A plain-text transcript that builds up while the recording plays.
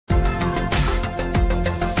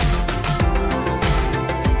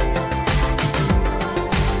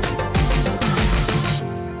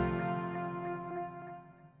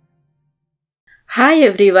Hi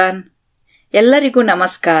everyone, ಎಲ್ಲರಿಗೂ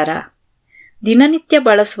ನಮಸ್ಕಾರ. ದಿನನಿತ್ಯ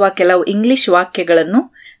ಬಳಸುವ ಕೆಲವು ಇಂಗ್ಲಿಷ್ ವಾಕ್ಯಗಳನ್ನು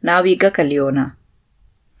ನಾವೀಗ ಕಲಿಯೋಣ.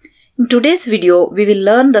 In today's video, we will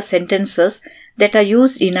learn the sentences that are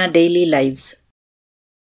used in our daily lives.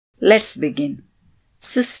 Let's begin.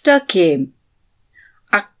 Sister came.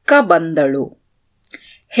 Akka bandalu.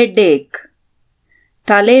 Headache.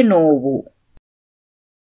 Tale novu.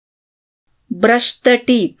 Brush the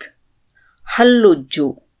teeth. Hallujju.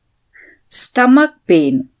 Stomach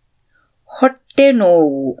pain. ಹೊಟ್ಟೆ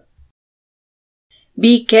ನೋವು.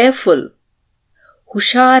 Be careful.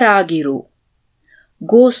 ಹುಷಾರಾಗಿರು.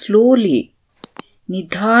 Go slowly.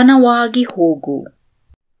 ನಿಧಾನವಾಗಿ ಹೋಗು.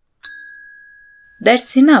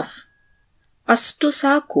 That's enough. ಅಷ್ಟು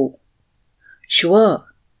ಸಾಕು. Sure.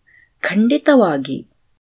 ಖಂಡಿತವಾಗಿ.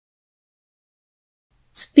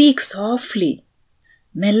 Speak softly.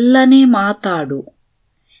 ಮೆಲ್ಲನೆ ಮಾತಾಡು.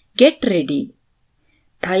 Get ready.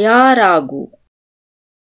 ತಯಾರಾಗು.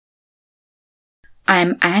 I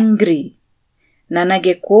am angry.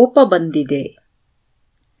 ನನಗೆ ಕೋಪ ಬಂದಿದೆ.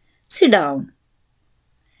 Sit down.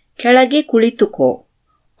 ಕೆಳಗೆ ಕುಳಿತುಕೋ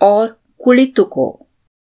or ಕುಳಿತುಕೋ.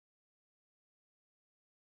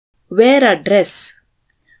 Wear a dress.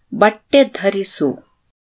 ಬಟ್ಟೆ ಧರಿಸು.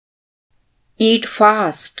 Eat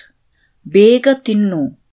fast. ಬೇಗ ತಿನ್ನು.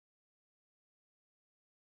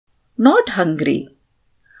 Not hungry.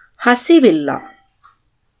 ಹಸಿವಿಲ್ಲ.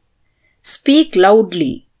 Speak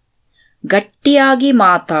loudly. ಗಟ್ಟಿಯಾಗಿ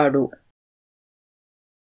ಮಾತಾಡು.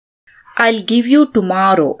 I'll give you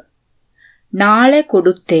tomorrow. ನಾಳೆ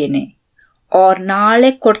ಕೊಡುತ್ತೇನೆ or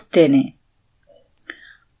ನಾಳೆ ಕೊಡ್ತೇನೆ.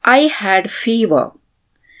 I had fever.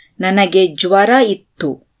 ನನಗೆ ಜ್ವರ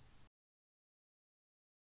ಇತ್ತು.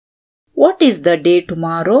 What is the day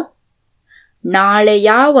tomorrow? ನಾಳೆ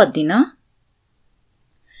ಯಾವ ದಿನ?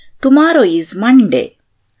 Tomorrow is Monday.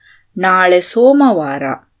 ನಾಳೆ ಸೋಮವಾರ.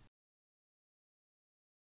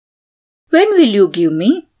 When will you give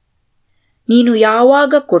me? ನೀನು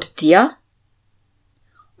ಯಾವಾಗ ಕೊಡ್ತೀಯಾ?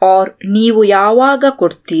 or ನೀವು ಯಾವಾಗ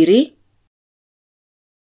ಕೊಡ್ತೀರಿ?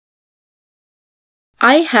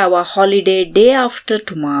 I have a holiday day after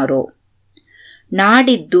tomorrow.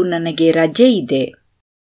 ನಾಡಿದ್ದು ನನಗೆ ರಜೆ ಇದೆ.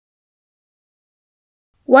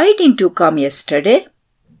 Why didn't you come yesterday?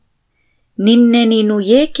 ನಿನ್ನೆ ನೀನು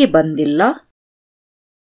ಏಕೆ ಬಂದಿಲ್ಲ?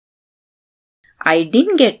 I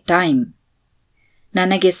didn't get time.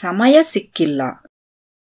 ನನಗೆ ಸಮಯ ಸಿಕ್ಕಿಲ್ಲ.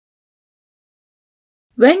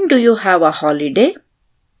 When do you have a holiday?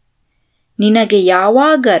 ನಿನಗೆ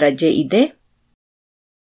ಯಾವಾಗ ರಜೆ ಇದೆ?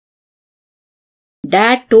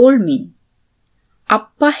 Dad told me.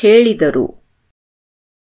 ಅಪ್ಪ ಹೇಳಿದರು.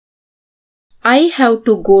 I have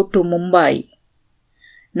to go to Mumbai.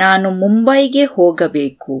 ನಾನು ಮುಂಬೈಗೆ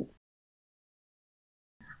ಹೋಗಬೇಕು.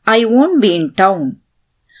 I won't be in town.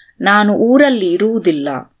 ನಾನು ಊರಲ್ಲಿ ಇರುವುದಿಲ್ಲ.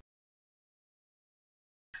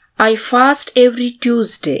 I fast every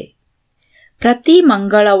Tuesday. ಪ್ರತಿ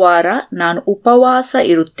ಮಂಗಳವಾರ ನಾನು ಉಪವಾಸ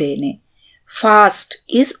ಇರುತ್ತೇನೆ. Fast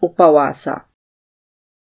is ಉಪವಾಸ.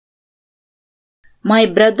 My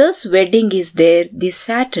brother's wedding is there this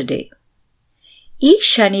Saturday. ಈ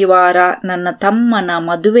ಶನಿವಾರ ನನ್ನ ತಮ್ಮನ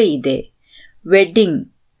ಮದುವೆ ಇದೆ. Wedding,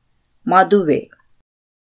 ಮದುವೆ.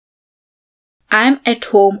 I am at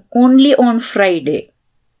home only on Friday.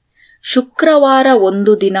 ಶುಕ್ರವಾರ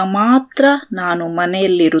ಒಂದು ದಿನ ಮಾತ್ರ ನಾನು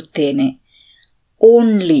ಮನೆಯಲ್ಲಿರುತ್ತೇನೆ.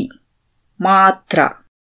 Only, ಮಾತ್ರ.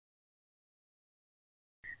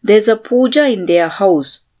 There's a Pooja in their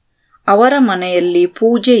house. ಅವರ ಮನೆಯಲ್ಲಿ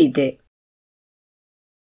ಪೂಜೆ ಇದೆ.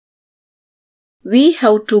 We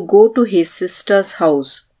have to go to his sister's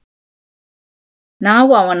house.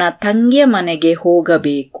 ನಾವು ಅವನ ತಂಗಿಯ ಮನೆಗೆ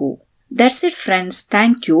ಹೋಗಬೇಕು. That's it friends,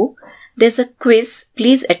 thank you. There's a quiz,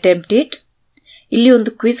 please attempt it. ಇಲ್ಲಿ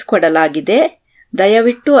ಒಂದು ಕ್ವಿಜ್ ಕೊಡಲಾಗಿದೆ.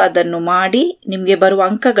 ದಯವಿಟ್ಟು ಅದನ್ನು ಮಾಡಿ ನಿಮಗೆ ಬರುವ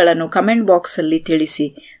ಅಂಕಗಳನ್ನು ಕಮೆಂಟ್ ಬಾಕ್ಸ್ ಅಲ್ಲಿ ತಿಳಿಸಿ.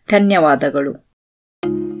 ಧನ್ಯವಾದಗಳು.